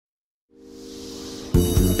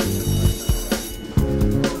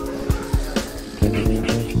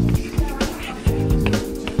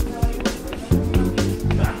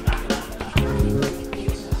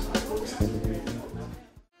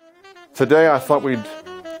Today I thought we'd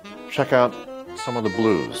check out some of the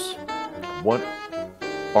blues. What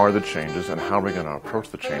are the changes and how are we going to approach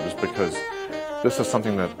the changes? Because this is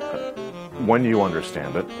something that, when you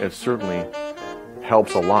understand it, it certainly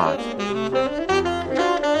helps a lot.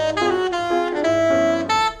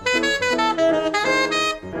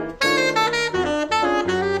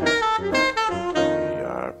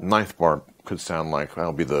 The ninth bar could sound like,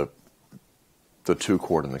 that'll be the 2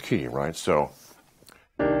 chord in the key, right? So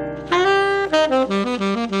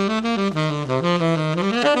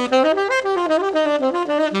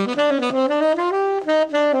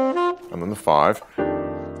and then the 5.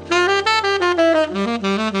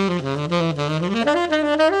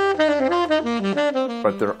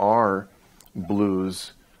 But there are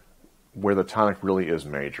blues where the tonic really is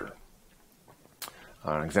major.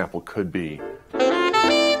 An example could be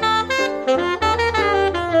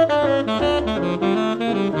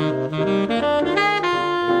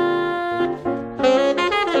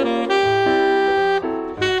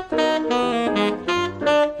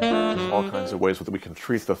all kinds of ways that we can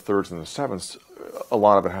treat the thirds and the sevenths. A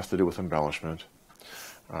lot of it has to do with embellishment.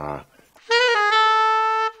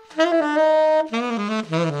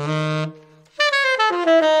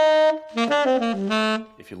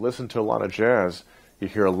 If you listen to a lot of jazz, you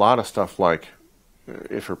hear a lot of stuff like,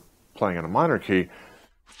 if you're playing in a minor key,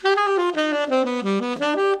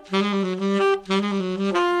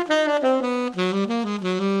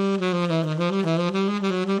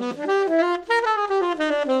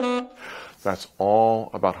 that's all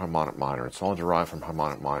about harmonic minor. It's all derived from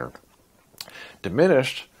harmonic minor.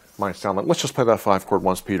 Diminished might sound like, let's just play that 5 chord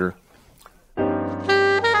once, Peter.